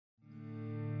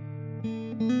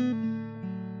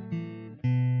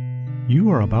You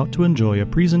are about to enjoy a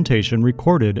presentation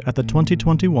recorded at the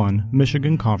 2021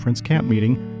 Michigan Conference Camp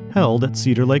Meeting held at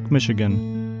Cedar Lake,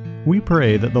 Michigan. We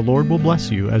pray that the Lord will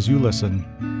bless you as you listen.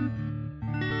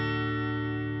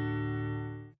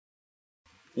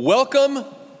 Welcome,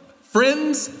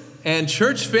 friends and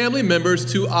church family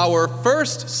members, to our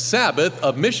first Sabbath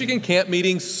of Michigan Camp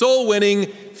Meeting Soul Winning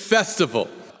Festival.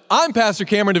 I'm Pastor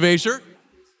Cameron DeVasher.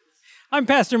 I'm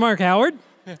Pastor Mark Howard.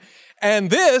 And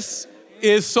this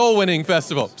is Soul Winning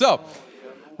Festival. So,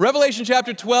 Revelation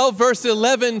chapter 12, verse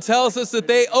 11 tells us that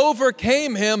they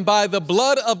overcame him by the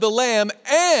blood of the Lamb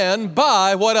and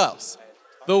by what else?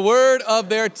 The word of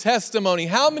their testimony.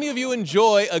 How many of you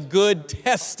enjoy a good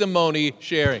testimony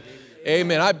sharing?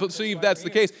 Amen. I believe that's the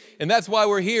case, and that's why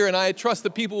we're here, and I trust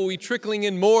that people will be trickling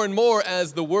in more and more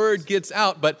as the word gets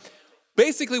out. But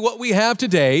basically what we have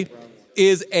today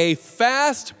is a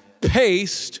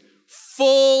fast-paced,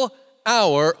 full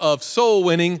hour of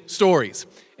soul-winning stories,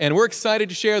 and we're excited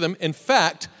to share them. In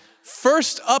fact,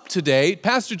 first up today,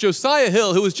 Pastor Josiah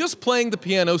Hill, who was just playing the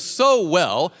piano so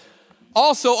well,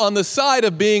 also on the side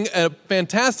of being a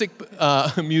fantastic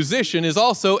musician, is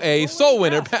also a soul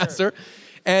winner pastor,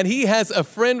 and he has a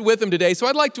friend with him today, so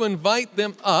I'd like to invite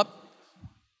them up.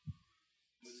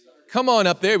 Come on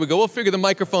up, there we go. We'll figure the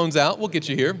microphones out. We'll get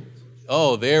you here.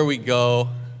 Oh, there we go.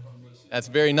 That's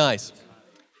very nice.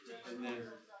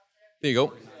 There you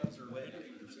go.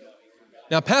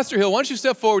 Now, Pastor Hill, why don't you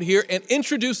step forward here and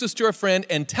introduce us to our friend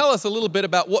and tell us a little bit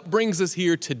about what brings us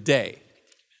here today.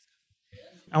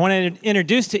 I want to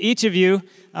introduce to each of you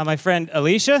my friend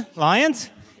Alicia Lyons,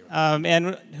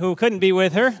 and who couldn't be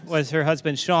with her was her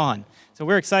husband Sean. So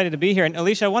we're excited to be here. And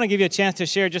Alicia, I want to give you a chance to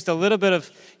share just a little bit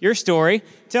of your story.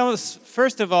 Tell us,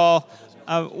 first of all,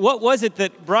 what was it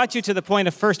that brought you to the point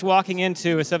of first walking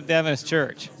into a Seventh-day Adventist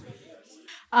church?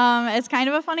 It's kind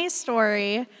of a funny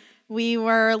story. We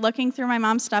were looking through my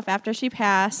mom's stuff after she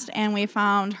passed, and we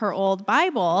found her old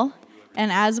Bible.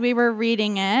 And as we were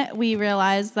reading it, we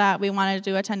realized that we wanted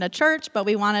to attend a church, but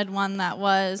we wanted one that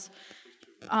was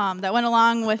that went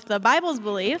along with the Bible's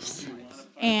beliefs.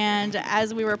 And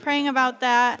as we were praying about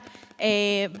that,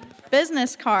 a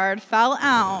business card fell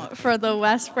out for the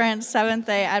West Branch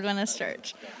Seventh-day Adventist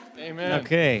Church. Amen.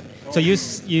 Okay, so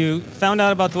you found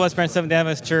out about the West Branch Seventh-day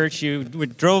Adventist Church. You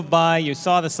drove by. You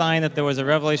saw the sign that there was a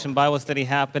Revelation Bible study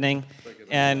happening.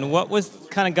 And what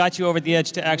kind of got you over the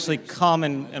edge to actually come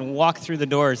and walk through the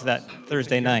doors that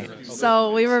Thursday night?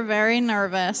 So we were very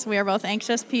nervous. We were both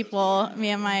anxious people, me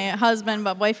and my husband,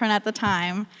 but boyfriend at the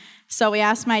time. So we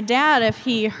asked my dad if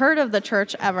he heard of the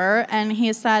church ever, and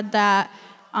he said that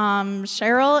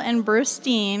Cheryl and Bruce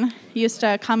Dean used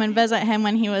to come and visit him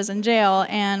when he was in jail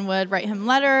and would write him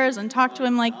letters and talk to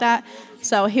him like that.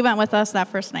 So he went with us that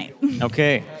first night.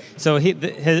 Okay. So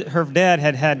her dad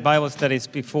had Bible studies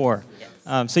before.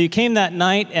 So you came that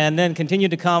night and then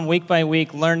continued to come week by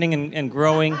week, learning and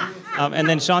growing. And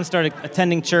then Sean started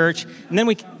attending church. And then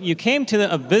you came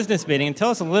to a business meeting. And tell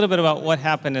us a little bit about what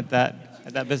happened at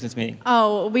that business meeting.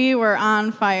 Oh, we were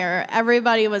on fire.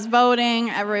 Everybody was voting.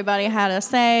 Everybody had a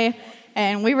say.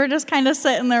 And we were just kind of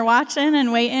sitting there watching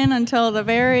and waiting until the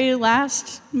very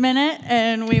last minute.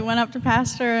 And we went up to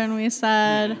Pastor and we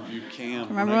said,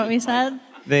 remember what we said?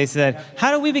 They said,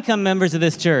 how do we become members of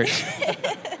this church?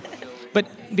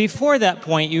 But before that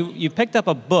point, you picked up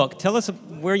a book. Tell us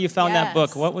where you found that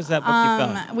book. What was that book you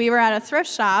found? We were at a thrift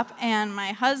shop, and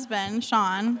my husband,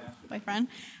 Sean, boyfriend,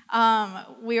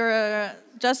 we were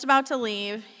just about to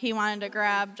leave. He wanted to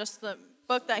grab just the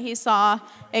book that he saw.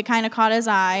 It kind of caught his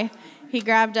eye. He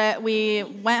grabbed it. We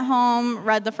went home,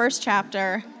 read the first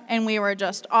chapter, and we were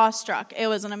just awestruck. It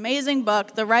was an amazing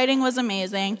book. The writing was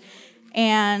amazing.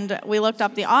 And we looked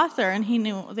up the author, and he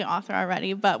knew the author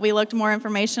already, but we looked more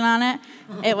information on it.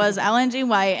 It was Ellen G.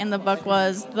 White, and the book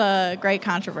was The Great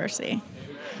Controversy.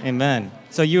 Amen.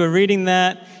 So you were reading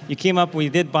that, you came up, we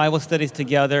did Bible studies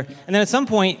together, and then at some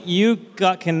point you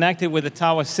got connected with the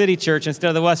Tawas City Church instead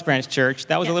of the West Branch Church.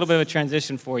 That was a little bit of a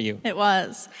transition for you. It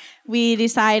was. We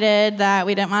decided that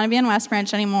we didn't want to be in West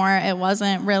Branch anymore. It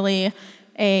wasn't really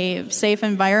a safe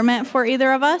environment for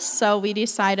either of us, so we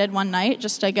decided one night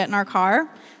just to get in our car,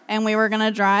 and we were going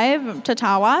to drive to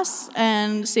Tawas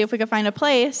and see if we could find a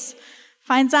place.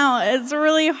 Finds out it's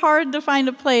really hard to find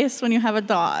a place when you have a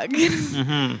dog.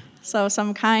 Mm-hmm. So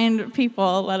some kind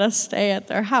people let us stay at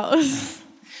their house.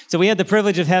 So we had the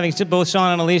privilege of having both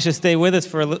Sean and Alicia stay with us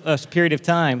for a period of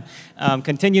time,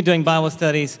 continued doing Bible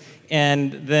studies,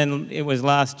 and then it was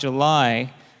last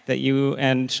July that you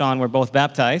and Sean were both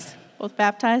baptized. both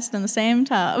baptized in the same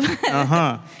tub.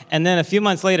 And then a few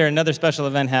months later, another special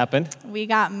event happened. We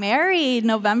got married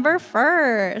November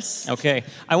 1st. Okay.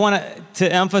 I want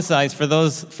to emphasize for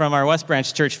those from our West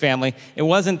Branch church family, it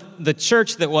wasn't the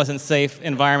church that wasn't safe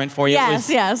environment for you. Yes,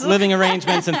 it was living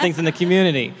arrangements and things in the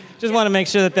community. Just want to make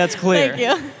sure that that's clear.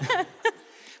 Thank you.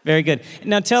 Very good.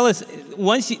 Now tell us,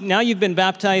 now you've been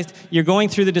baptized, you're going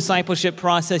through the discipleship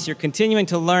process, you're continuing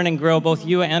to learn and grow, both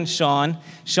you and Sean.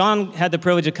 Sean had the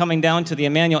privilege of coming down to the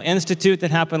Emmanuel Institute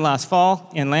that happened last fall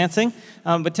in Lansing.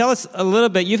 But tell us a little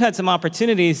bit, you've had some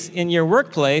opportunities in your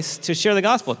workplace to share the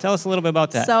gospel. Tell us a little bit about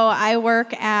that. So I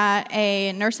work at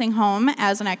a nursing home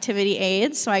as an activity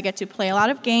aide, so I get to play a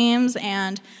lot of games,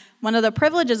 and one of the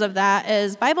privileges of that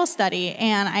is Bible study.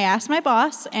 And I asked my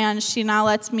boss, and she now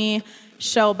lets me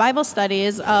show Bible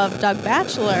studies of Doug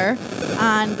Batchelor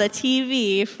on the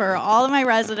TV for all of my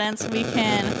residents. We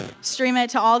can stream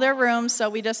it to all their rooms, so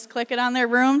we just click it on their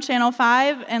room, channel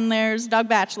 5, and there's Doug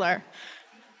Batchelor.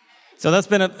 So that's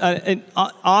been an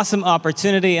awesome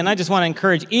opportunity, and I just want to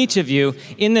encourage each of you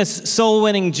in this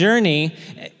soul-winning journey.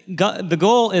 The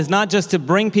goal is not just to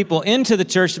bring people into the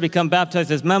church to become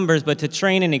baptized as members, but to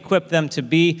train and equip them to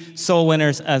be soul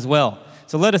winners as well.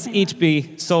 So let us each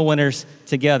be soul winners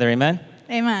together. Amen?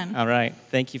 Amen. All right.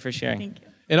 Thank you for sharing. Thank you.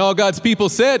 And all God's people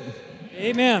said,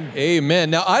 Amen. Amen.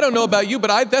 Now, I don't know about you,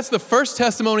 but that's the first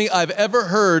testimony I've ever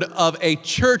heard of a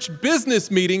church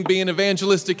business meeting being an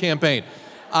evangelistic campaign.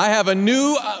 I have a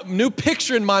new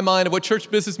picture in my mind of what church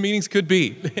business meetings could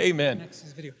be. Amen.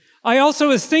 I also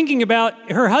was thinking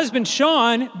about her husband,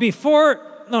 Sean,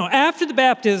 after the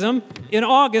baptism in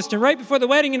August and right before the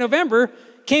wedding in November,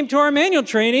 came to our Emmanuel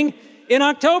training in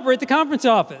October at the conference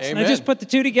office. Amen. And I just put the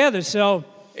two together, so.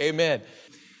 Amen.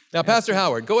 Now, Pastor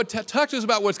Howard, go talk to us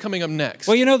about what's coming up next.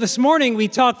 Well, this morning we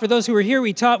talked, for those who were here,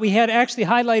 we had actually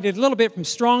highlighted a little bit from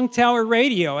Strong Tower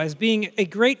Radio as being a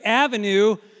great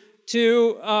avenue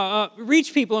to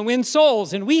reach people and win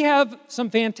souls. And we have some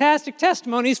fantastic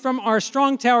testimonies from our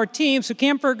Strong Tower team. So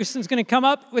Cam Ferguson's going to come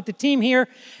up with the team here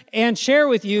and share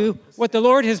with you what the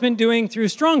Lord has been doing through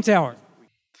Strong Tower.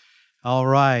 All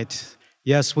right.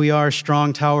 Yes, we are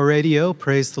Strong Tower Radio.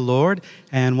 Praise the Lord.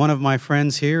 And one of my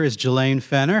friends here is Jelaine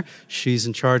Fenner. She's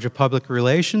in charge of public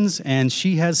relations, and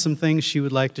she has some things she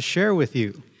would like to share with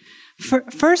you.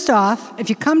 First off, if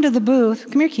you come to the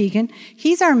booth, come here, Keegan.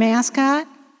 He's our mascot.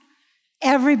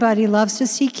 Everybody loves to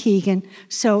see Keegan,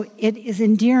 so it is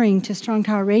endearing to Strong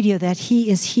Tower Radio that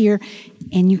he is here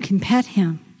and you can pet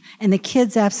him. And the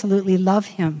kids absolutely love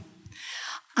him.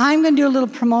 I'm going to do a little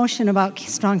promotion about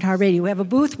Strong Tower Radio. We have a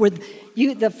booth where on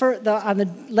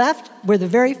the left, we're the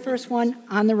very first one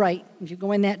on the right, if you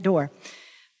go in that door.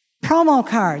 Promo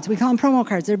cards, we call them promo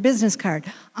cards, they're business card.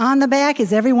 On the back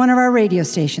is every one of our radio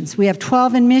stations. We have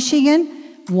 12 in Michigan,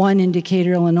 1 in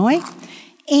Decatur, Illinois,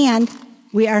 and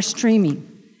we are streaming.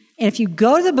 And if you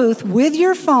go to the booth with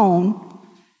your phone,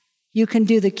 you can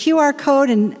do the QR code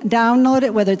and download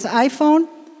it, whether it's iPhone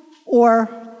or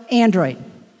Android.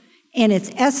 And it's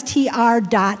str.fm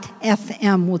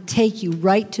will take you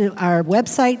right to our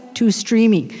website to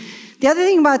streaming. The other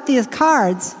thing about these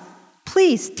cards,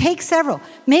 please take several.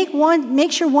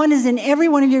 Make sure one is in every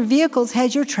one of your vehicles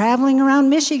as you're traveling around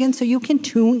Michigan so you can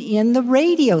tune in the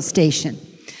radio station.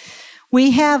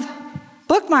 We have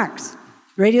bookmarks.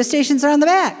 Radio stations are on the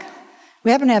back.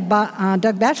 We happen to have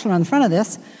Doug Batchelor on the front of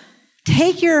this.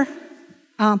 Take your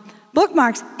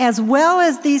bookmarks as well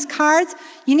as these cards.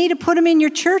 You need to put them in your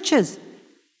churches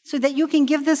so that you can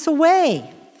give this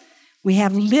away. We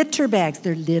have litter bags.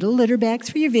 They're little litter bags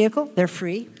for your vehicle. They're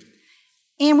free.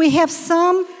 And we have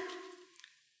some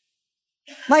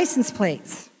license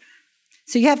plates.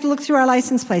 So you have to look through our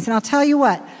license plates. And I'll tell you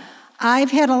what,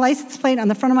 I've had a license plate on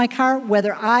the front of my car,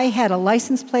 whether I had a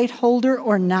license plate holder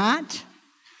or not.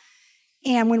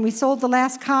 And when we sold the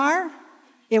last car,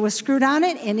 it was screwed on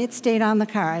it, and it stayed on the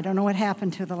car. I don't know what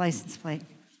happened to the license plate.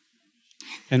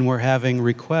 And we're having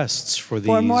requests for these.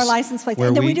 For more license plates.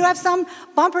 And then we do have some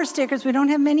bumper stickers. We don't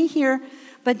have many here.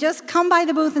 But just come by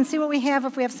the booth and see what we have,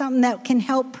 if we have something that can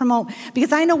help promote.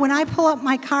 Because I know when I pull up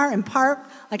my car and park,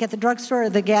 like at the drugstore or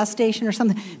the gas station or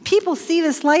something, people see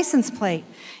this license plate.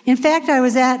 In fact, I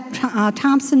was at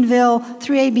Thompsonville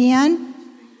 3ABN,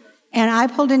 and I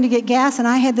pulled in to get gas, and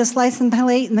I had this license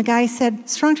plate, and the guy said,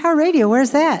 Strong Tower Radio,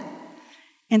 where's that?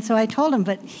 And so I told him,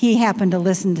 but he happened to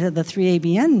listen to the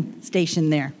 3ABN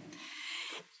station there.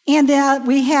 And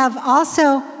we have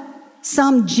also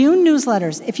some June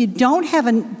newsletters. If you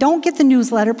don't get the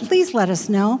newsletter, please let us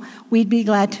know. We'd be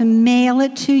glad to mail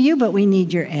it to you, but we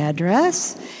need your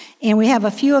address. And we have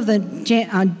a few of the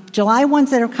July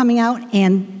ones that are coming out,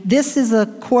 and this is a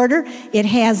quarter. It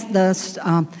has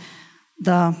the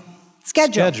the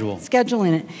schedule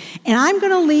in it. And I'm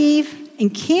going to leave,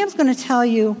 and Cam's going to tell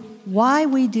you why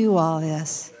we do all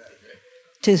this,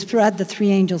 to spread the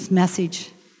three angels' message.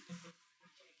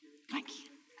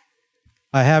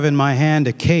 I have in my hand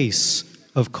a case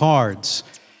of cards,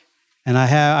 and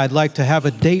I'd like to have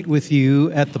a date with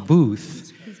you at the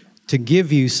booth to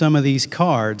give you some of these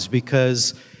cards,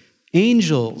 because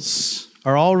angels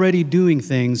are already doing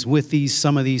things with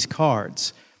some of these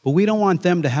cards, but we don't want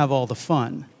them to have all the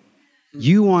fun.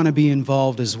 You want to be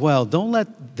involved as well.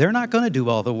 They're not going to do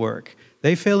all the work.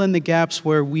 They fill in the gaps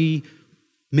where we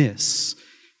miss.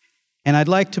 And I'd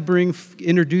like to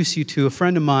introduce you to a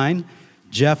friend of mine,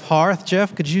 Jeff Harth.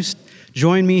 Jeff, could you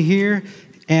join me here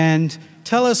and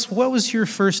tell us, what was your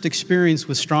first experience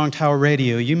with Strong Tower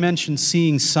Radio? You mentioned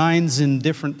seeing signs in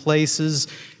different places,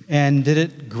 and did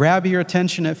it grab your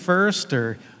attention at first,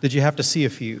 or did you have to see a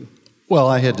few? Well,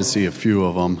 I had to see a few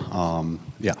of them.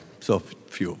 So a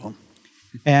few of them.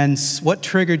 And what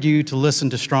triggered you to listen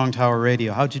to Strong Tower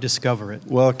Radio? How'd you discover it?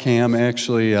 Well, Cam,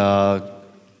 actually,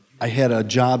 I had a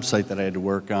job site that I had to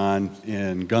work on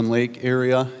in Gun Lake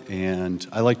area, and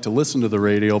I like to listen to the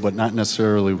radio, but not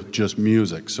necessarily with just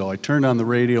music. So I turned on the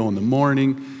radio in the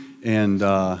morning and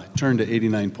turned to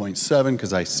 89.7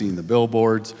 because I seen the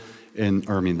billboards,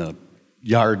 the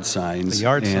yard signs. The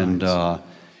yard signs.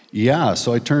 And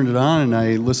so I turned it on and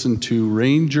I listened to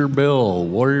Ranger Bill,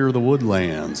 Warrior of the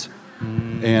Woodlands.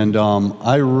 And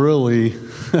I really,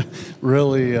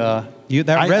 really... that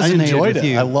resonated I enjoyed with it.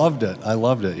 you. I loved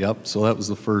it. Yep. So that was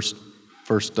the first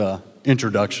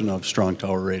introduction of Strong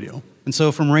Tower Radio. And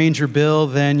so from Ranger Bill,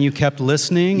 then you kept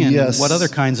listening, and yes. What other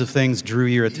kinds of things drew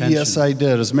your attention? Yes, I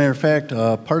did. As a matter of fact,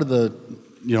 part of the,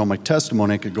 my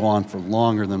testimony could go on for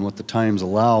longer than what the time's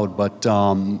allowed, but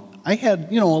I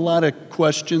had, a lot of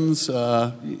questions,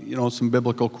 some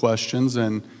biblical questions,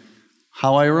 and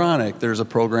how ironic. There's a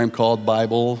program called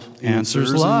Bible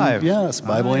Answers Live. Yes,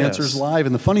 Bible Answers Live.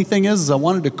 And the funny thing is I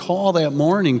wanted to call that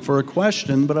morning for a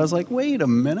question, but I was like, wait a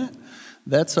minute.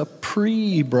 That's a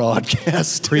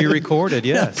pre-broadcast. Pre-recorded,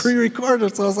 yes. Yeah,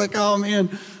 pre-recorded. So I was like, oh, man.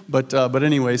 But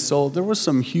anyway, so there was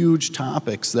some huge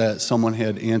topics that someone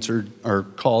had answered or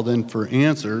called in for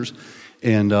answers.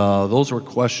 And those were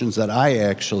questions that I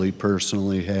actually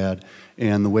personally had.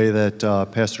 And the way that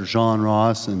Pastor John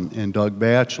Ross and Doug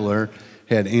Batchelor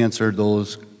had answered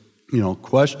those,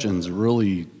 questions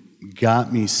really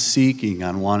got me seeking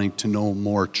on wanting to know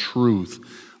more truth.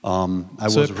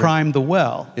 It primed the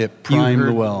well. It primed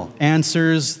the well.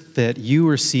 Answers that you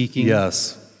were seeking.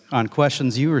 Yes. On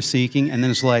questions you were seeking, and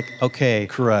then it's like, okay,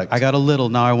 correct. I got a little,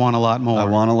 now I want a lot more. I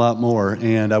want a lot more.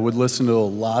 And I would listen to a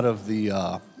lot of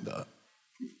the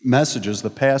messages, the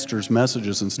pastor's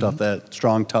messages and stuff that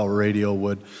Strong Tower Radio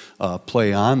would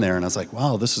play on there. And I was like,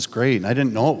 wow, this is great. And I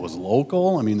didn't know it was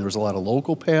local. I mean, there was a lot of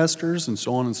local pastors and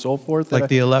so on and so forth. Like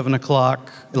the 11 in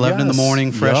the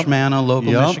morning, fresh manna,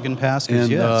 local Michigan pastors,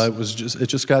 and it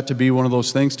just got to be one of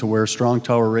those things to where Strong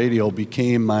Tower Radio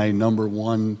became my number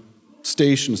one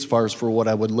station as far as for what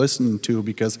I would listen to,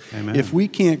 because if we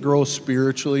can't grow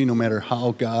spiritually, no matter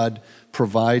how God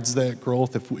provides that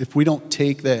growth, if we don't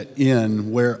take that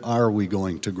in, where are we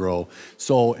going to grow?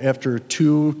 So after a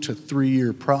 2 to 3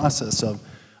 year process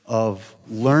of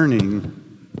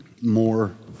learning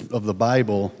more of the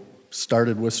Bible,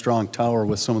 started with Strong Tower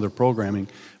with some of their programming,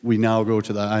 we now go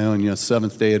to the Ionia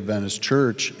Seventh-day Adventist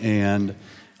Church, and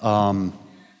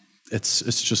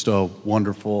it's just a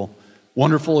wonderful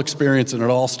experience, and it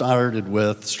all started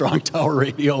with Strong Tower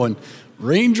Radio and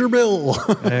Ranger Bill.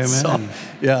 Amen. So,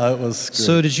 it was great.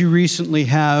 So did you recently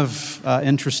have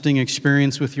interesting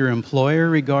experience with your employer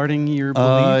regarding your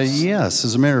beliefs? Yes.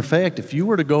 As a matter of fact, if you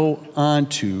were to go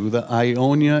onto the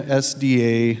Ionia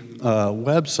SDA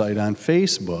website on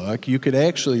Facebook, you could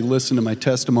actually listen to my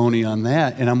testimony on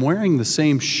that, and I'm wearing the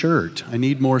same shirt. I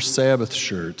need more Sabbath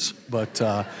shirts. But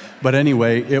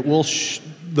anyway, it will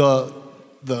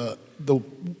the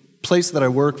place that I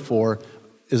work for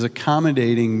is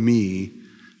accommodating me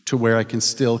to where I can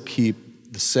still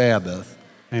keep the Sabbath.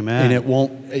 Amen. And it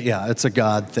won't, it's a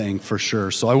God thing for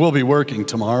sure. So I will be working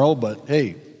tomorrow, but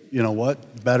hey, you know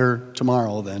what? Better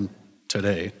tomorrow than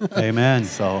today. Amen.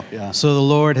 So the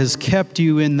Lord has kept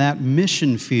you in that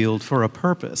mission field for a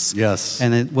purpose. Yes.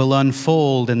 And it will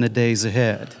unfold in the days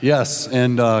ahead. Yes.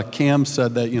 And Cam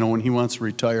said that, when he wants to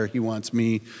retire, he wants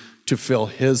me to fill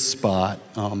his spot,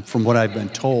 from what I've been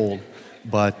told.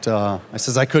 But I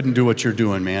says, I couldn't do what you're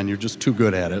doing, man. You're just too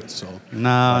good at it. So No,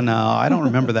 I don't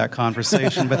remember that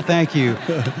conversation, but thank you,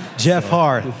 Jeff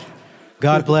Harth.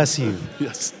 God bless you.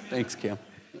 Yes, thanks, Cam.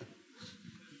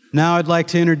 Now I'd like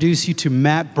to introduce you to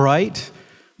Matt Bright,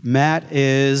 Matt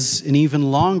is an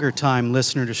even longer time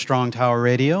listener to Strong Tower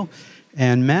Radio.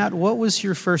 And Matt, what was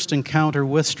your first encounter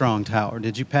with Strong Tower?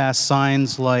 Did you pass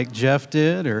signs like Jeff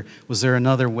did, or was there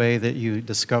another way that you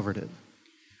discovered it?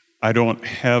 I don't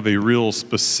have a real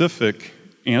specific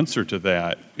answer to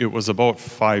that. It was about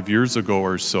 5 years ago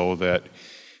or so that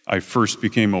I first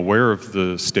became aware of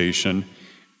the station,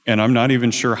 and I'm not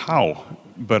even sure how,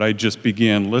 but I just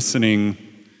began listening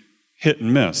hit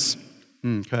and miss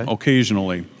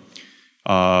occasionally.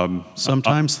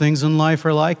 Sometimes things in life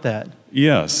are like that.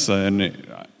 Yes, and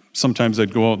sometimes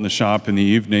I'd go out in the shop in the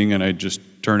evening and I'd just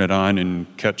turn it on and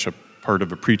catch a part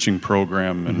of a preaching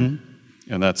program,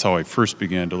 and that's how I first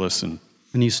began to listen.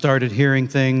 And you started hearing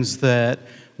things that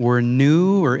were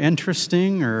new or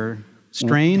interesting or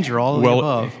strange or all of the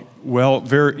above? Well,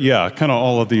 kind of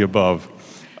all of the above.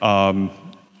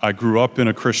 I grew up in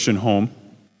a Christian home.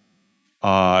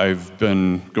 I've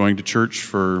been going to church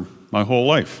for my whole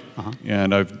life,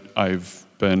 and I've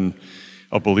been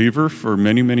a believer for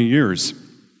many, many years.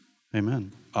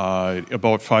 Amen.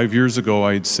 About 5 years ago,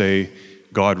 I'd say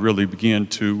God really began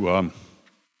to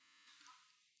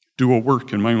do a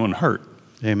work in my own heart.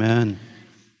 Amen.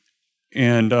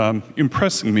 And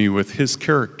impressing me with his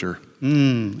character.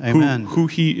 Amen. Who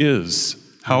he is.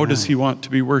 How does he want to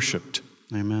be worshiped?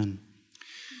 Amen.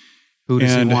 Who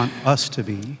does he want us to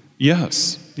be?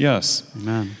 Yes.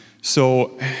 Amen.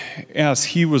 So as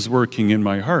he was working in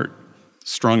my heart,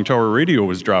 Strong Tower Radio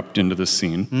was dropped into the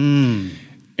scene.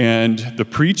 And the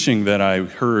preaching that I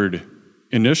heard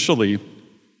initially,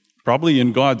 probably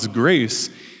in God's grace,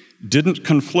 didn't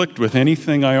conflict with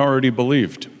anything I already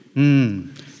believed.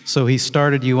 So he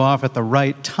started you off at the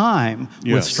right time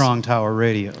with Strong Tower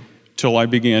Radio. Till I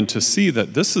began to see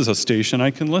that this is a station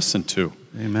I can listen to.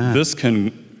 Amen. This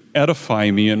can edify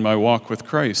me in my walk with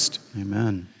Christ.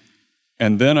 Amen.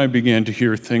 And then I began to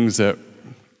hear things that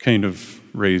kind of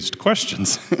raised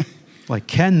questions. Like,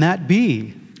 can that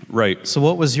be? Right. So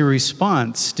what was your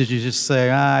response? Did you just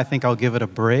say, I think I'll give it a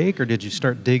break, or did you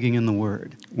start digging in the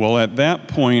Word? Well, at that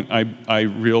point, I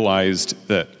realized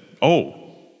that,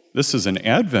 this is an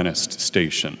Adventist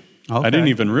station. Okay. I didn't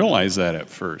even realize that at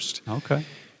first. Okay.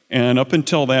 And up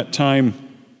until that time,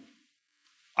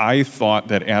 I thought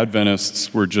that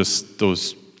Adventists were just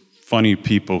those funny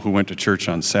people who went to church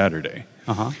on Saturday.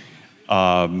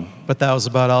 But that was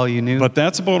about all you knew? But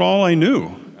that's about all I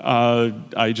knew.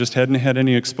 I just hadn't had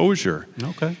any exposure.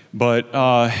 Okay. But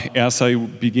as I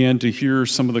began to hear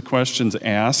some of the questions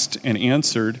asked and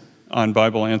answered on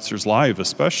Bible Answers Live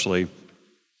especially,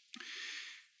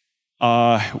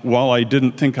 while I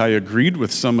didn't think I agreed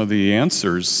with some of the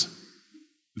answers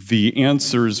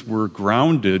were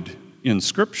grounded in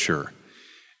Scripture.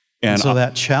 And so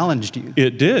that challenged you?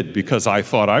 It did, because I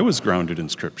thought I was grounded in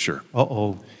Scripture.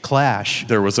 Clash.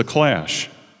 There was a clash.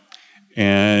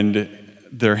 And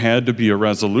there had to be a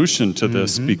resolution to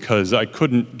this, because I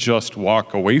couldn't just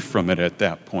walk away from it at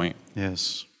that point.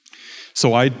 Yes.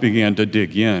 So I began to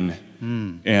dig in,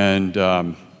 and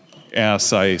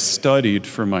as I studied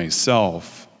for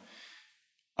myself,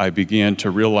 I began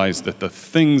to realize that the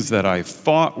things that I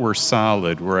thought were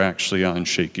solid were actually on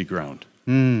shaky ground.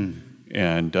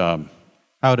 And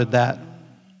how did that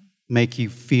make you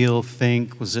feel,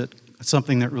 think? Was it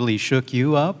something that really shook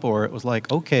you up, or it was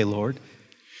like, okay, Lord,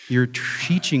 you're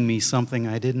teaching me something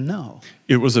I didn't know?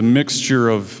 It was a mixture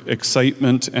of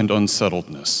excitement and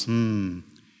unsettledness.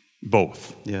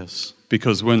 Both. Yes.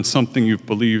 Because when something you've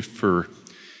believed for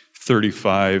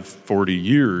 35, 40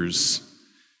 years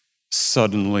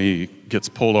suddenly gets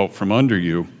pulled out from under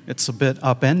you, it's a bit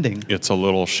upending. It's a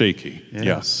little shaky.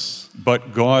 Yes.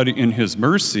 But God, in his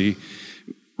mercy,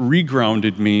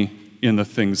 regrounded me in the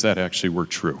things that actually were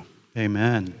true.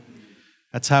 Amen.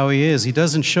 That's how he is. He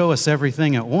doesn't show us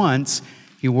everything at once.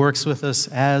 He works with us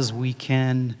as we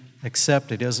can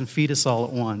accept it. He doesn't feed us all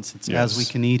at once. It's as we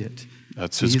can eat it.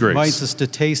 That's his grace. He invites us to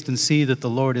taste and see that the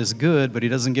Lord is good, but he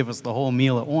doesn't give us the whole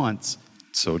meal at once.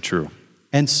 So true.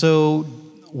 And so,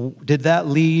 did that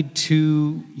lead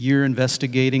to your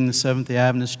investigating the Seventh-day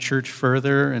Adventist Church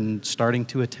further and starting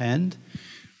to attend?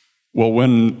 Well,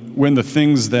 when the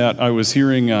things that I was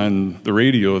hearing on the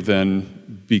radio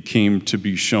then became to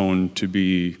be shown to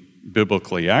be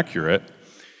biblically accurate,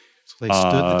 so they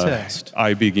stood the test.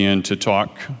 I began to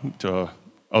talk to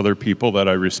other people that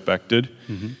I respected,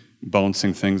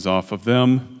 bouncing things off of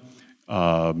them.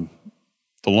 The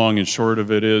long and short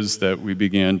of it is that we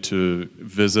began to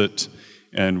visit,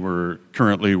 and we're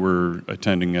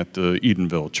attending at the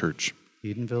Edenville Church.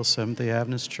 Edenville Seventh-day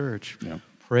Adventist Church. Yeah.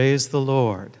 Praise the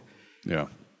Lord. Yeah.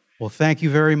 Well, thank you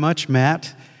very much,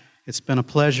 Matt. It's been a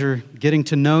pleasure getting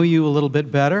to know you a little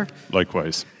bit better.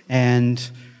 Likewise. And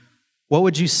What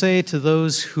would you say to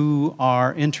those who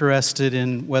are interested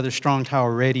in whether Strong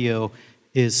Tower Radio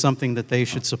is something that they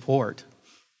should support?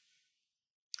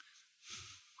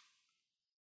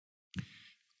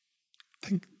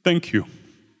 Thank you.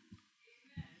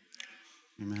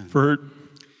 Amen.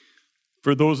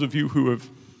 For those of you who have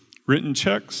written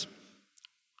checks,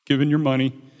 given your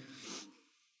money,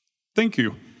 thank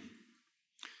you.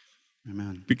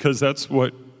 Amen. Because that's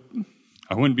what,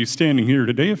 I wouldn't be standing here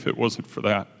today if it wasn't for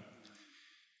that.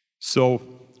 So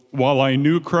while I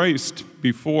knew Christ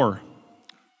before,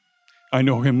 I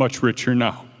know him much richer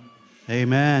now.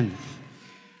 Amen.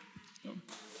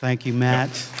 Thank you,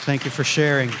 Matt. Thank you for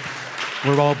sharing.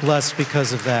 We're all blessed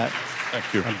because of that.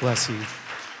 Thank you. God bless you.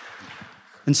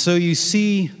 And so you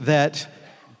see that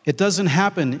it doesn't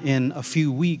happen in a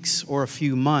few weeks or a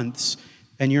few months,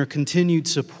 and your continued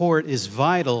support is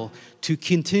vital to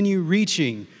continue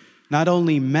reaching not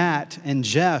only Matt and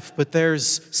Jeff, but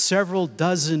there's several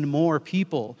dozen more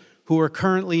people who are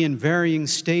currently in varying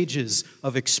stages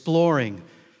of exploring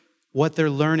what they're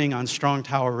learning on Strong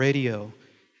Tower Radio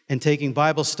and taking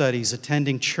Bible studies,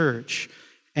 attending church.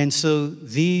 And so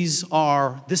this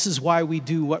is why we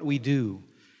do what we do.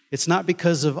 It's not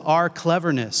because of our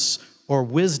cleverness or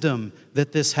wisdom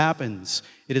that this happens.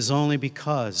 It is only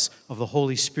because of the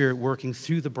Holy Spirit working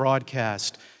through the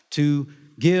broadcast to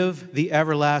give the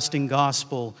everlasting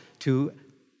gospel to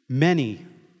many,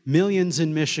 millions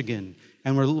in Michigan.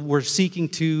 And we're seeking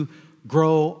to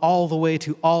grow all the way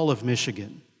to all of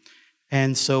Michigan.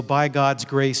 And so by God's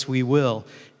grace, we will.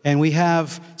 And we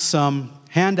have some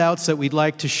handouts that we'd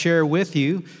like to share with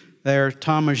you. There,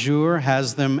 Tom Azure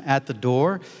has them at the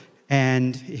door,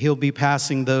 and he'll be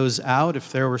passing those out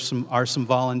if there are some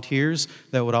volunteers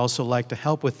that would also like to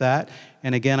help with that.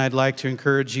 And again, I'd like to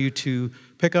encourage you to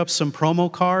pick up some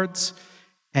promo cards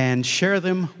and share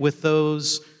them with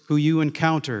those who you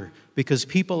encounter, because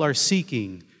people are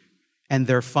seeking and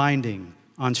they're finding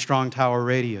on Strong Tower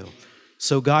Radio.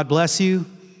 So God bless you,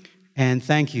 and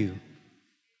thank you.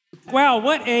 Wow,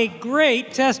 what a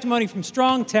great testimony from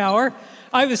Strong Tower.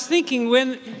 I was thinking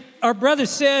when our brother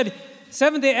said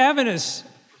Seventh-day Adventists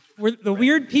were the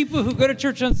weird people who go to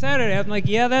church on Saturday. I'm like,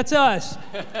 yeah, that's us.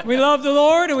 We love the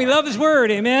Lord and we love His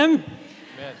Word, amen?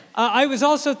 Amen. I was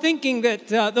also thinking that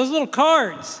those little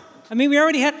cards, we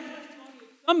already had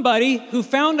somebody who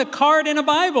found a card in a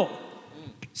Bible.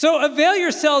 So avail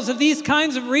yourselves of these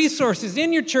kinds of resources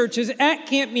in your churches, at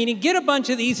camp meeting. Get a bunch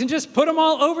of these and just put them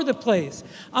all over the place.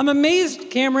 I'm amazed,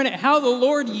 Cameron, at how the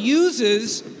Lord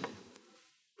uses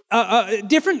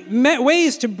different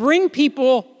ways to bring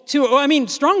people to,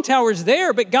 Strong Tower's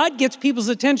there, but God gets people's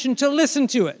attention to listen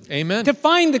to it. Amen. To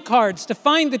find the cards, to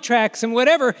find the tracks and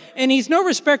whatever. And He's no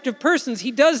respecter of persons.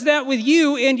 He does that with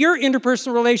you and your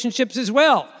interpersonal relationships as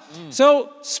well.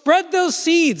 So spread those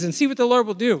seeds and see what the Lord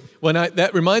will do. Well,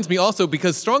 that reminds me also,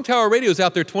 because Strong Tower Radio is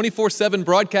out there 24/7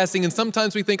 broadcasting, and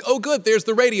sometimes we think, oh good, there's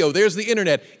the radio, there's the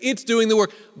internet, it's doing the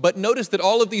work. But notice that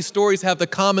all of these stories have the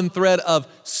common thread of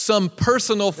some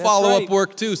personal follow-up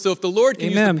work too. So if the Lord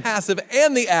can use the passive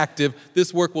and the active,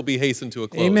 this work will be hastened to a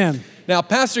close. Amen. Now,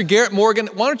 Pastor Garrett Morgan,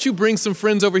 why don't you bring some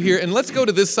friends over here, and let's go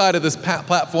to this side of this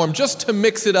platform just to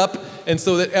mix it up, and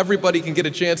so that everybody can get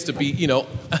a chance to be,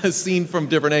 seen from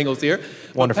different angles here.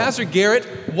 Wonderful. Pastor Garrett,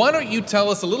 why don't you tell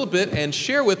us a little bit and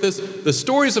share with us the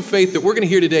stories of faith that we're going to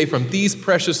hear today from these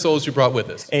precious souls you brought with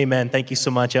us. Amen. Thank you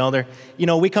so much, Elder.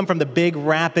 We come from the Big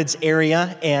Rapids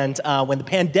area, and when the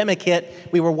pandemic hit,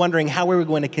 we were wondering how we were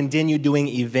going to continue doing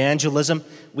evangelism.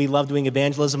 We love doing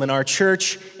evangelism in our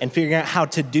church and figuring out how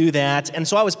to do that. And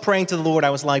so I was praying to the Lord. I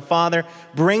was like, Father,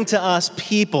 bring to us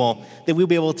people that we'll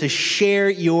be able to share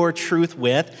your truth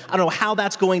with. I don't know how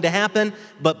that's going to happen,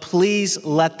 but please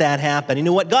let that happen. You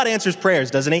know what? God answers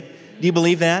prayers, doesn't He? Do you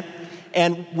believe that?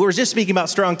 And we're just speaking about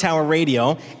Strong Tower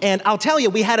Radio. And I'll tell you,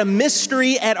 we had a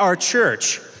mystery at our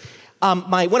church.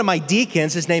 One of my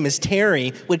deacons, his name is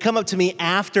Terry, would come up to me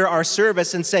after our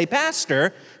service and say,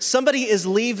 Pastor, somebody is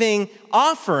leaving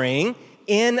offering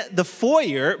in the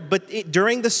foyer, but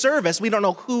during the service, we don't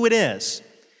know who it is.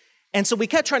 And so we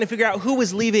kept trying to figure out who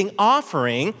was leaving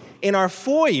offering in our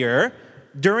foyer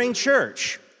during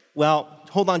church. Well,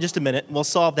 hold on just a minute. We'll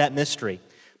solve that mystery.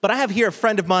 But I have here a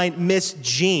friend of mine, Miss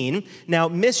Jean. Now,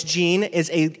 Miss Jean is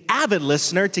an avid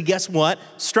listener to, guess what?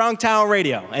 Strong Tower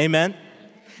Radio. Amen?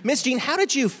 Miss Jean, how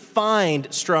did you find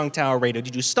Strong Tower Radio?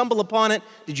 Did you stumble upon it?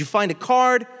 Did you find a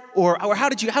card? Or how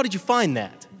did you find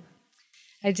that?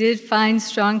 I did find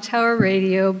Strong Tower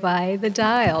Radio by the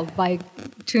dial, by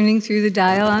tuning through the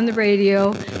dial on the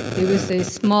radio. It was a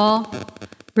small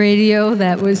radio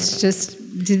that was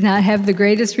did not have the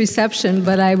greatest reception,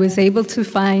 but I was able to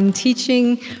find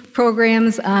teaching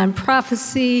programs on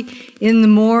prophecy in the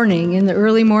morning, in the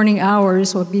early morning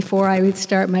hours or before I would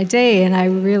start my day, and I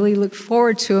really looked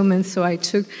forward to them, and so I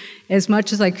took as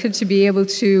much as I could to be able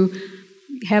to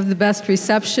have the best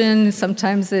reception.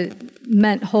 Sometimes it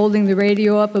meant holding the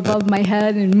radio up above my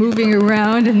head and moving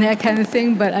around and that kind of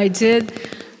thing, but I did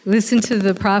listen to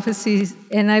the prophecies,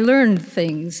 and I learned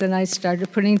things, and I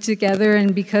started putting together,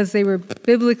 and because they were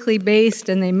biblically based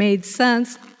and they made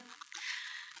sense,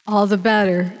 all the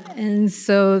better. And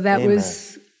so that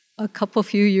was a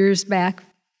few years back.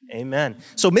 Amen.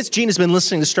 So Miss Jean has been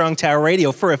listening to Strong Tower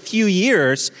Radio for a few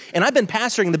years, and I've been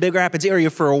pastoring the Big Rapids area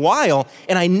for a while,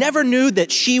 and I never knew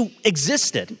that she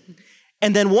existed.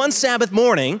 And then one Sabbath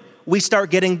morning, we start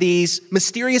getting these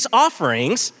mysterious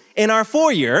offerings in our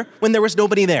foyer when there was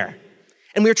nobody there.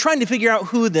 And we were trying to figure out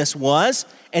who this was,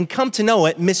 and come to know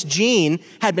it, Miss Jean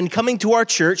had been coming to our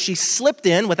church. She slipped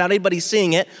in without anybody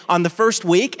seeing it on the first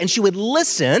week, and she would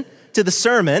listen to the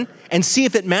sermon and see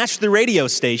if it matched the radio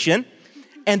station.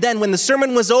 And then when the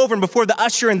sermon was over and before the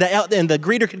usher and the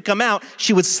greeter could come out,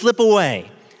 she would slip away.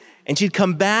 And she'd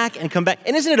come back and come back.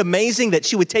 And isn't it amazing that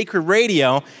she would take her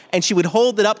radio and she would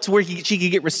hold it up to where she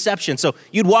could get reception? So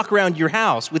you'd walk around your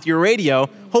house with your radio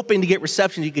hoping to get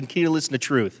reception so you can continue to listen to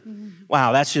truth.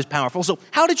 Wow, that's just powerful. So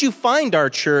how did you find our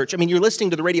church? I mean, you're listening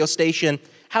to the radio station.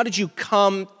 How did you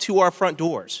come to our front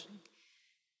doors?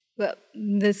 Well,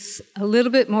 there's a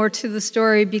little bit more to the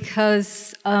story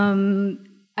because I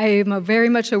am very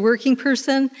much a working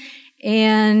person.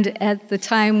 And at the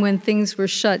time when things were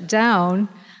shut down,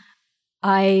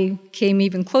 I came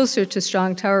even closer to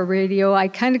Strong Tower Radio. I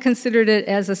kind of considered it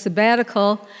as a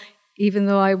sabbatical, even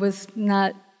though I was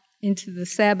not into the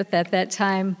Sabbath at that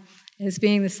time as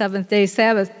being the seventh-day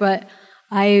Sabbath, but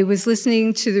I was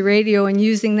listening to the radio and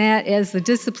using that as the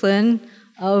discipline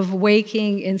of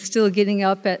waking and still getting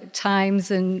up at times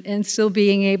and still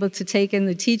being able to take in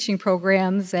the teaching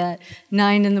programs at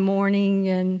 9 in the morning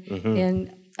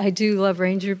and I do love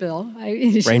Ranger Bill.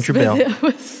 Ranger Bill.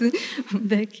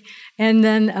 And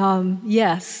then,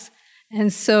 yes.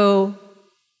 And so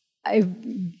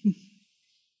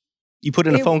you put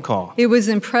in a phone call. It was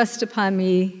impressed upon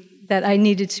me that I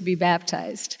needed to be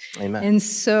baptized. Amen. And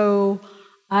so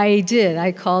I did.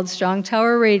 I called Strong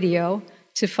Tower Radio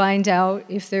to find out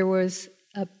if there was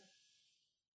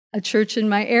a church in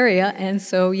my area. And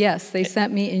so, yes, they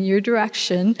sent me in your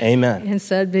direction. Amen. And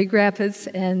said Big Rapids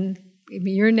and gave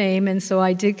me your name. And so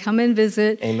I did come and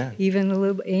visit. Amen. Even a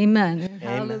little, amen. Amen.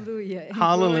 Hallelujah.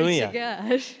 Hallelujah.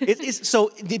 Glory to God. So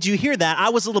did you hear that? I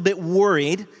was a little bit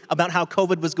worried about how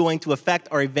COVID was going to affect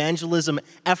our evangelism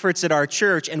efforts at our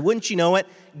church. And wouldn't you know it,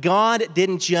 God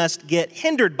didn't just get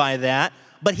hindered by that,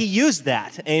 but he used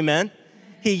that. Amen.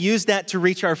 He used that to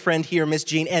reach our friend here, Miss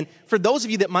Jean. And for those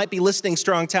of you that might be listening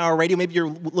Strong Tower Radio, maybe you're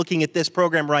looking at this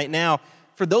program right now,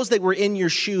 for those that were in your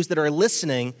shoes that are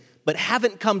listening but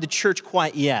haven't come to church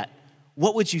quite yet,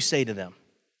 what would you say to them?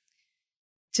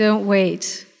 Don't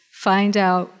wait. Find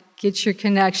out. Get your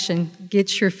connection.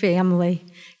 Get your family.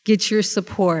 Get your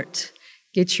support.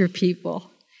 Get your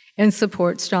people. And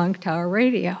support Strong Tower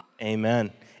Radio.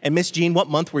 Amen. And Miss Jean, what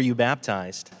month were you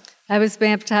baptized? I was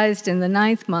baptized in the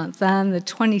 9th month on the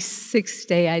 26th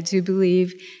day, I do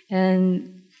believe.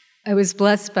 And I was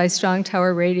blessed by Strong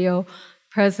Tower Radio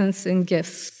presence and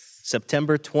gifts.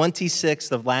 September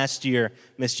 26th of last year,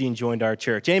 Miss Jean joined our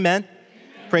church. Amen.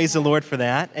 Praise the Lord for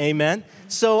that. Amen.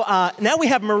 So now we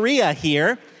have Maria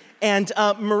here. And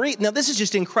Maria, now this is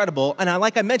just incredible. And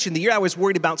like I mentioned, the year I was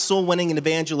worried about soul winning and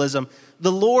evangelism,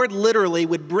 the Lord literally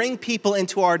would bring people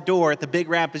into our door at the Big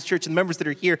Rapids Church, and the members that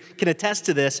are here can attest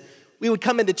to this. We would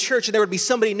come into church and there would be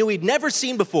somebody new we'd never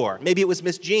seen before. Maybe it was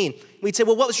Miss Jean. We'd say,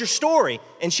 well, what was your story?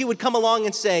 And she would come along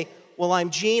and say, well, I'm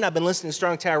Jean. I've been listening to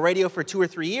Strong Tower Radio for 2 or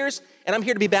 3 years, and I'm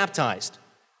here to be baptized.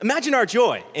 Imagine our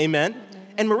joy. Amen.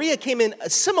 And Maria came in a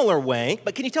similar way,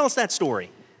 but can you tell us that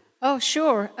story? Oh,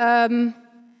 sure.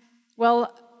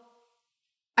 Well,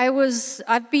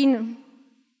 I've been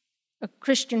a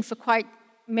Christian for quite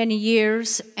many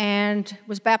years and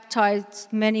was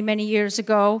baptized many, many years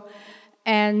ago.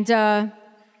 And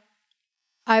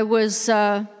I was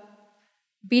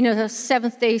been a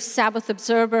Seventh-day Sabbath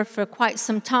observer for quite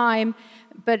some time.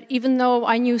 But even though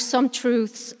I knew some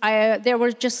truths, there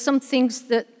were just some things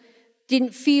that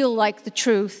didn't feel like the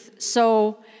truth.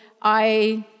 So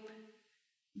I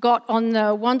got on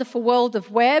the wonderful world of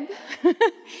web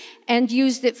and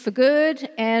used it for good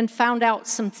and found out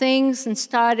some things and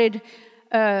started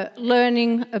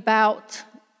learning about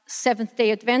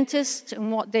Seventh-day Adventists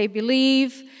and what they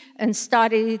believe and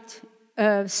started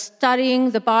studying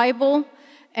the Bible.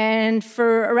 And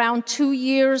for around 2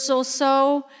 years or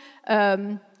so,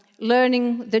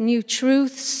 learning the new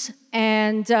truths.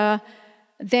 And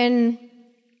then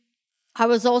I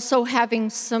was also having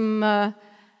some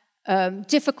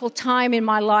difficult time in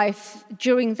my life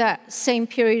during that same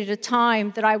period of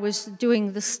time that I was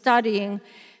doing the studying.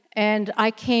 And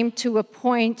I came to a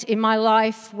point in my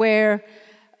life where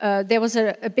there was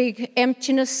a big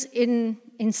emptiness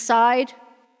inside.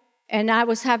 And I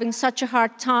was having such a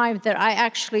hard time that I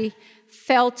actually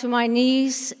fell to my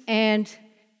knees and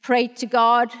prayed to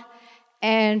God.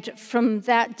 And from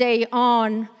that day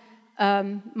on,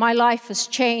 my life has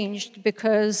changed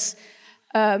because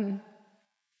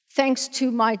thanks to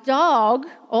my dog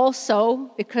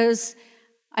also, because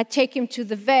I take him to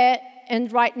the vet,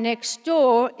 and right next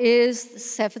door is the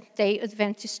Seventh-day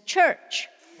Adventist Church.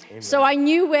 Amen. So I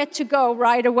knew where to go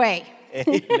right away.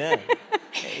 Amen.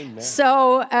 Amen.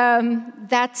 So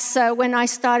that's when I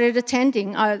started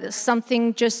attending.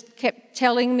 Something just kept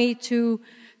telling me to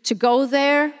go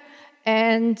there,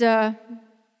 and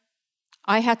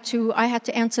I had to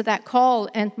answer that call,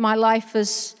 and my life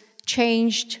has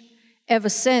changed ever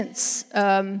since.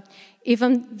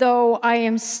 Even though I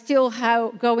am still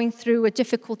going through a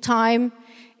difficult time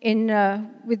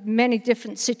with many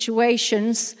different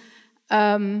situations,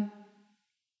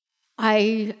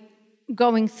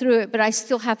 going through it, but I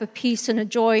still have a peace and a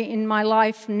joy in my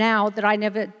life now that I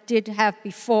never did have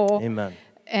before. Amen.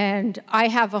 And I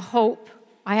have a hope,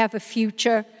 I have a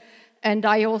future, and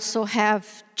I also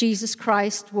have Jesus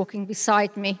Christ walking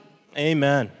beside me.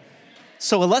 Amen.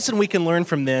 So a lesson we can learn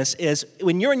from this is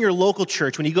when you're in your local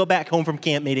church, when you go back home from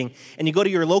camp meeting, and you go to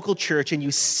your local church and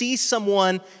you see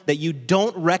someone that you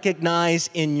don't recognize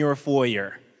in your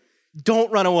foyer,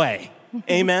 don't run away.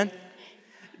 Amen.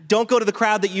 Don't go to the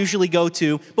crowd that you usually go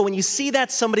to, but when you see that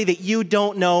somebody that you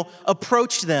don't know,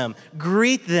 approach them,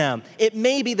 greet them. It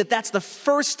may be that that's the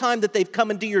first time that they've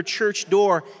come into your church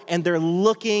door and they're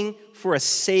looking for a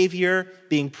Savior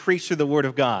being preached through the Word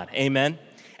of God. Amen?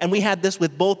 And we had this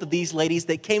with both of these ladies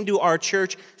that came to our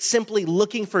church simply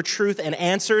looking for truth and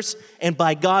answers, and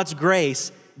by God's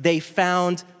grace, they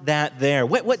found that there.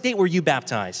 What date were you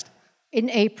baptized? In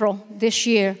April this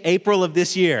year. April of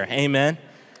this year. Amen.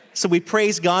 So we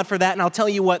praise God for that. And I'll tell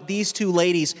you what, these two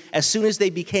ladies, as soon as they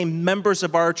became members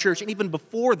of our church, and even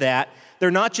before that, they're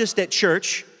not just at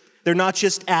church, they're not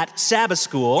just at Sabbath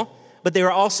school, but they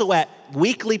were also at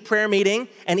weekly prayer meeting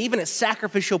and even at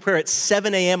sacrificial prayer at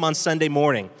 7 a.m. on Sunday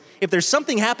morning. If there's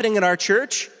something happening in our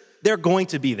church, they're going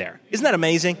to be there. Isn't that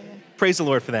amazing? Praise the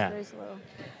Lord for that. Praise the Lord.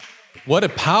 What a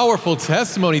powerful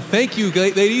testimony. Thank you,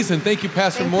 ladies, and thank you,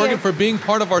 Pastor Morgan, for being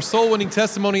part of our soul-winning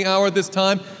testimony hour this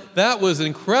time. That was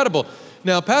incredible.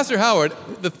 Now, Pastor Howard,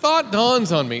 the thought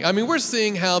dawns on me. I mean, we're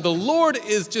seeing how the Lord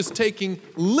is just taking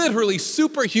literally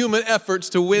superhuman efforts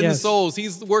to win souls.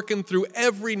 He's working through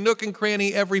every nook and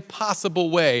cranny, every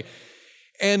possible way.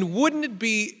 And wouldn't it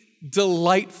be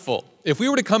delightful if we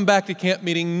were to come back to camp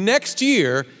meeting next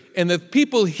year and the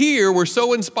people here were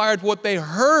so inspired with what they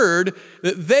heard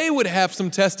that they would have some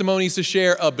testimonies to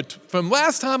share. From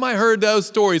last time I heard those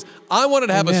stories, I wanted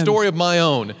to have a story of my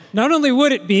own. Not only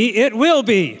would it be, it will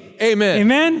be. Amen.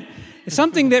 Amen.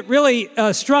 Something that really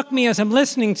struck me as I'm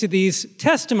listening to these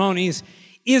testimonies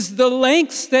is the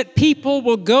lengths that people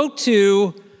will go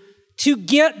to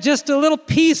get just a little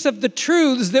piece of the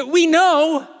truths that we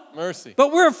know. Mercy.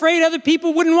 But we're afraid other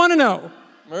people wouldn't want to know.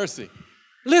 Mercy.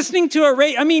 Listening to a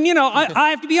radio, I mean, you know,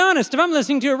 I have to be honest. If I'm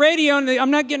listening to a radio and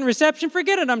I'm not getting reception,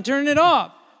 forget it. I'm turning it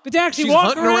off. But to actually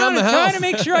walk around and try to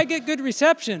make sure I get good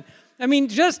reception. I mean,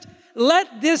 just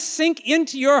let this sink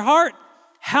into your heart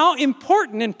how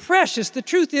important and precious the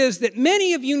truth is that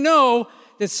many of you know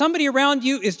that somebody around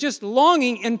you is just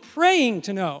longing and praying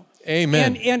to know.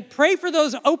 Amen. And pray for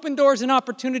those open doors and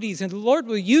opportunities, and the Lord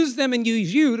will use them and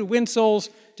use you to win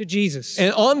souls to Jesus.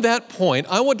 And on that point,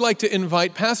 I would like to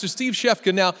invite Pastor Steve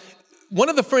Shefka. Now, one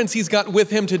of the friends he's got with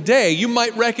him today, you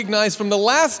might recognize from the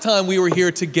last time we were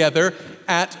here together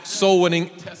at Soul Winning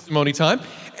Testimony Time.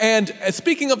 And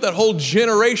speaking of that whole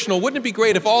generational, wouldn't it be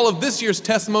great if all of this year's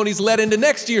testimonies led into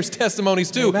next year's testimonies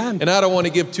too? Amen. And I don't want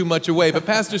to give too much away, but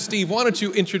Pastor Steve, why don't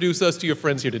you introduce us to your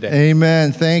friends here today?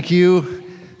 Amen. Thank you.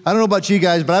 I don't know about you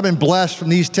guys, but I've been blessed from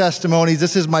these testimonies.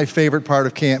 This is my favorite part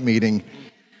of camp meeting.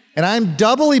 And I'm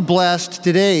doubly blessed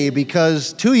today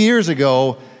because 2 years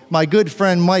ago, my good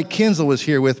friend Mike Kinsel was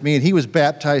here with me, and he was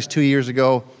baptized 2 years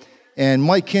ago. And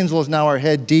Mike Kinsel is now our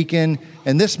head deacon,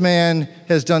 and this man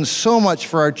has done so much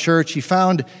for our church. He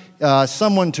found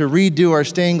someone to redo our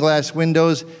stained glass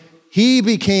windows. He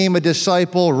became a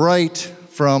disciple right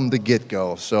from the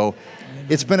get-go. So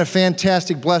it's been a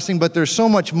fantastic blessing, but there's so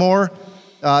much more.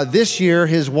 This year,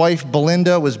 his wife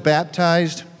Belinda was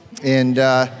baptized, and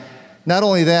Not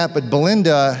only that, but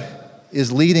Belinda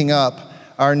is leading up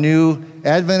our new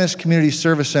Adventist Community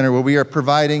Service Center where we are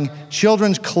providing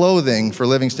children's clothing for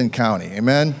Livingston County.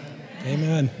 Amen?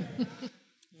 Amen.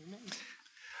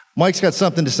 Mike's got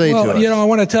something to say to us. I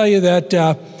want to tell you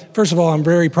that, first of all, I'm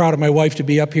very proud of my wife to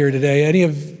be up here today. Any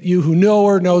of you who know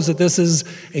her knows that this is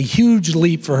a huge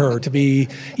leap for her to be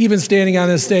even standing on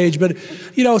this stage. But,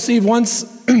 Steve, once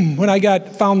when I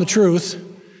found the truth,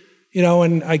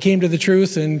 and I came to the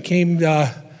truth and came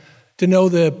to know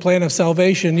the plan of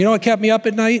salvation, what kept me up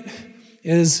at night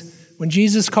is when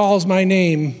Jesus calls my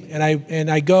name and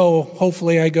I go,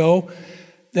 hopefully I go,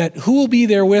 that who will be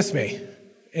there with me?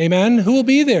 Amen? Who will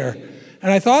be there? And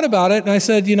I thought about it and I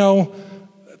said,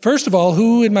 first of all,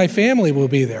 who in my family will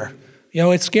be there?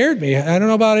 It scared me. I don't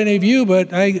know about any of you,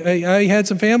 but I had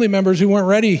some family members who weren't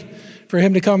ready for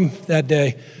him to come that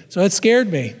day. So it scared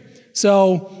me.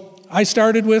 So I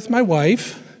started with my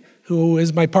wife, who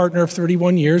is my partner of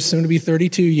 31 years, soon to be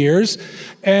 32 years.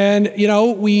 And,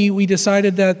 we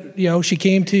decided that, she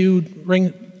came to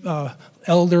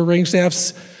Elder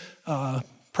Ringstaff's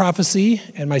prophecy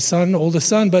and my oldest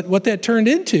son. But what that turned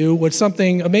into was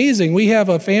something amazing. We have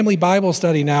a family Bible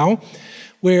study now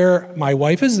where my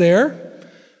wife is there.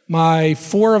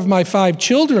 4 of my 5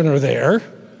 children are there.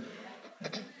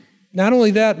 Not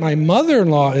only that, my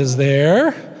mother-in-law is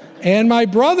there. And my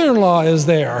brother-in-law is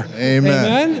there.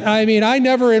 Amen. I mean, I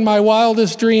never in my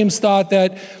wildest dreams thought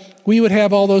that we would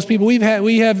have all those people. We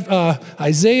have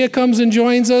Isaiah comes and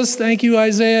joins us. Thank you,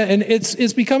 Isaiah. And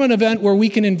it's become an event where we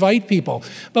can invite people.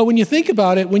 But when you think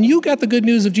about it, when you got the good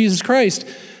news of Jesus Christ,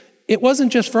 it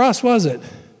wasn't just for us, was it?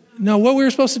 No, what we were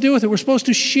supposed to do with it, we're supposed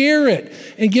to share it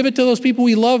and give it to those people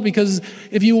we love, because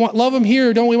if you love them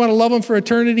here, don't we want to love them for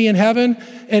eternity in heaven?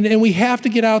 And we have to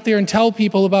get out there and tell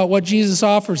people about what Jesus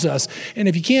offers us. And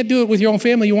if you can't do it with your own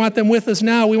family, you want them with us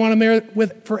now. We want them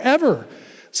with forever.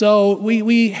 So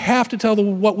we have to tell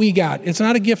them what we got. It's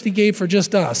not a gift he gave for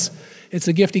just us. It's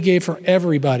a gift he gave for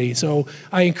everybody. So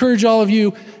I encourage all of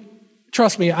you,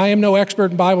 trust me, I am no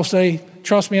expert in Bible study.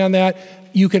 Trust me on that.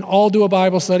 You can all do a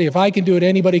Bible study. If I can do it,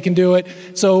 anybody can do it.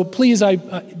 So please, I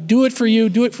do it for you,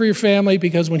 do it for your family,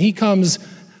 because when he comes,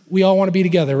 we all want to be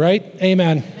together, right?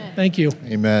 Amen. Amen. Thank you.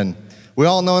 Amen. We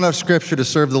all know enough scripture to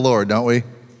serve the Lord, don't we?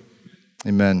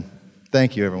 Amen.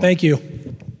 Thank you, everyone. Thank you.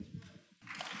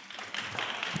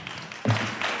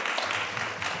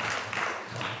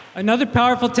 Another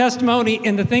powerful testimony,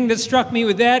 and the thing that struck me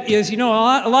with that is, a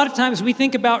lot of times we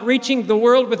think about reaching the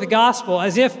world with the gospel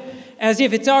as if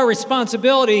it's our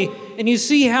responsibility, and you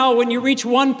see how when you reach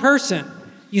one person,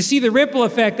 you see the ripple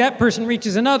effect. That person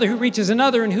reaches another, who reaches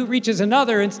another, and who reaches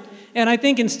another. And I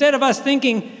think instead of us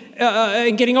thinking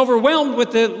and getting overwhelmed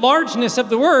with the largeness of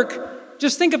the work,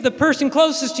 just think of the person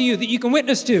closest to you that you can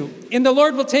witness to, and the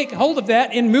Lord will take hold of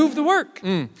that and move the work.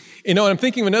 And I'm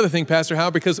thinking of another thing, Pastor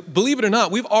Howard, because believe it or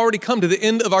not, we've already come to the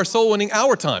end of our soul winning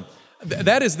hour time.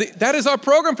 That is our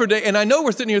program for today. And I know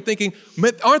we're sitting here thinking,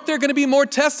 aren't there going to be more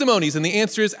testimonies? And the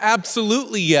answer is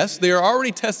absolutely yes. There are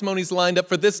already testimonies lined up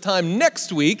for this time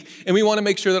next week. And we want to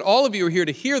make sure that all of you are here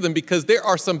to hear them, because there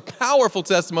are some powerful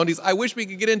testimonies. I wish we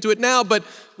could get into it now, but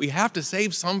we have to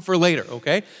save some for later,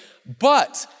 okay?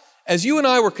 But as you and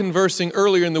I were conversing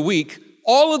earlier in the week,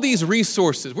 all of these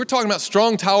resources, we're talking about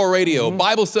Strong Tower Radio,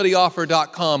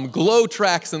 BibleStudyOffer.com, Glow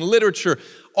Tracks and literature,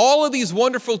 all of these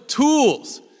wonderful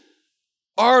tools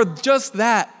are just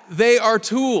that. They are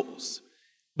tools.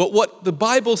 But what the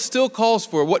Bible still calls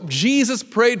for, what Jesus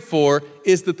prayed for,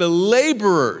 is that the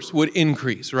laborers would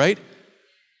increase, right?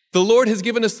 The Lord has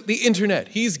given us the internet.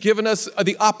 He's given us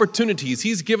the opportunities.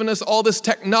 He's given us all this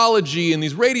technology and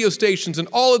these radio stations and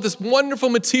all of this wonderful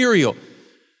material.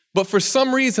 But for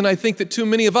some reason, I think that too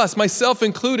many of us, myself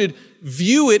included,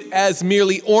 view it as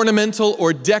merely ornamental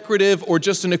or decorative or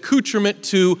just an accoutrement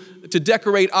to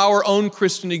decorate our own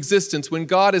Christian existence, when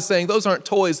God is saying those aren't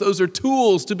toys, those are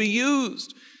tools to be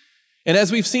used. And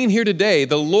as we've seen here today,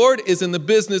 the Lord is in the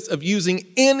business of using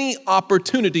any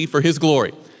opportunity for his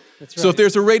glory. That's right. So if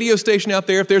there's a radio station out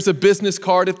there, if there's a business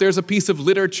card, if there's a piece of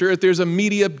literature, if there's a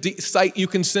media site you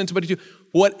can send somebody to,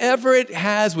 whatever it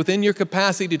has within your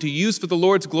capacity to use for the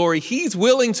Lord's glory, he's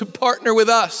willing to partner with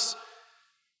us.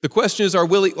 The question is, are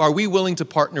we willing to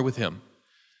partner with him?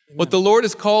 Amen. What the Lord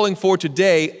is calling for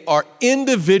today are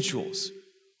individuals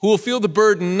who will feel the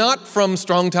burden not from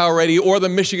Strong Tower Radio or the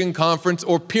Michigan Conference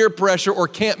or peer pressure or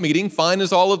camp meeting, fine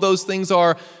as all of those things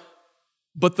are,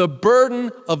 but the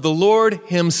burden of the Lord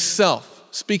himself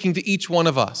speaking to each one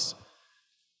of us.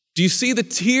 Do you see the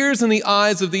tears in the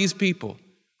eyes of these people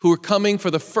who are coming for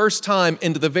the first time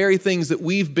into the very things that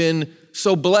we've been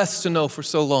so blessed to know for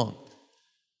so long?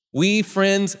 We,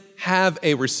 friends, have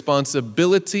a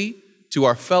responsibility to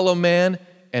our fellow man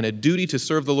and a duty to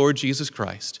serve the Lord Jesus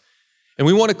Christ. And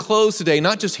we want to close today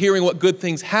not just hearing what good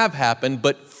things have happened,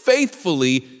 but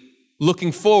faithfully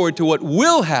looking forward to what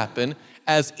will happen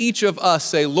as each of us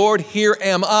say, Lord, here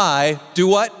am I. Do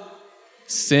what?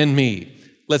 Send me.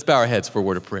 Let's bow our heads for a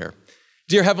word of prayer.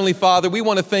 Dear Heavenly Father, we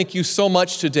want to thank you so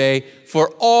much today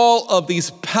for all of these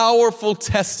powerful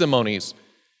testimonies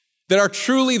that are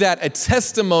truly that, a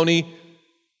testimony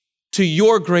to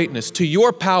your greatness, to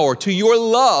your power, to your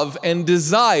love and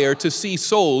desire to see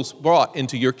souls brought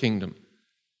into your kingdom.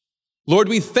 Lord,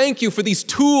 we thank you for these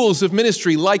tools of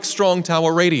ministry like Strong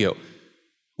Tower Radio.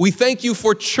 We thank you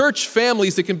for church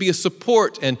families that can be a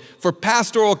support, and for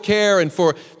pastoral care, and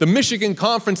for the Michigan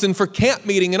Conference, and for camp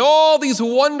meeting, and all these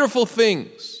wonderful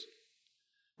things.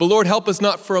 But Lord, help us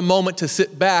not for a moment to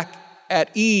sit back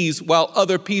at ease while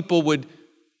other people would,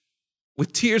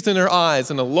 with tears in their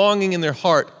eyes and a longing in their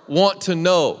heart, want to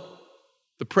know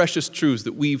the precious truths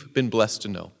that we've been blessed to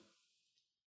know.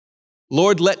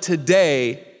 Lord, let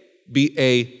today be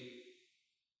a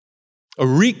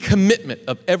recommitment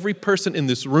of every person in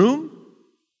this room,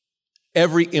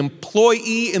 every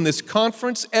employee in this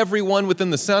conference, everyone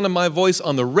within the sound of my voice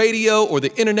on the radio or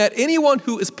the internet, anyone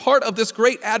who is part of this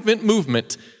great Advent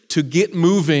movement, to get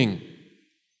moving.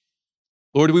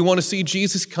 Lord, we want to see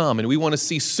Jesus come, and we want to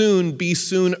see soon be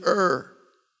sooner.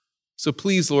 So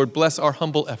please, Lord, bless our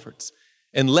humble efforts,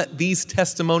 and let these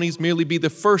testimonies merely be the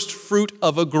first fruit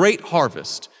of a great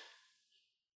harvest.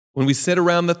 When we sit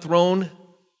around the throne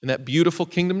in that beautiful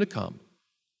kingdom to come,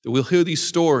 that we'll hear these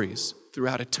stories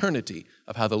throughout eternity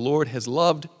of how the Lord has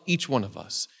loved each one of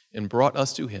us and brought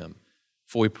us to him.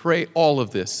 For we pray all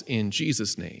of this in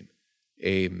Jesus' name.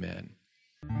 Amen.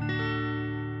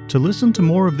 To listen to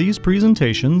more of these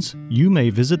presentations, you may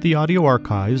visit the audio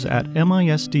archives at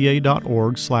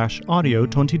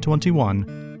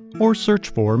misda.org/audio2021 or search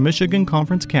for Michigan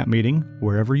Conference Camp Meeting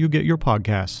wherever you get your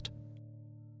podcast.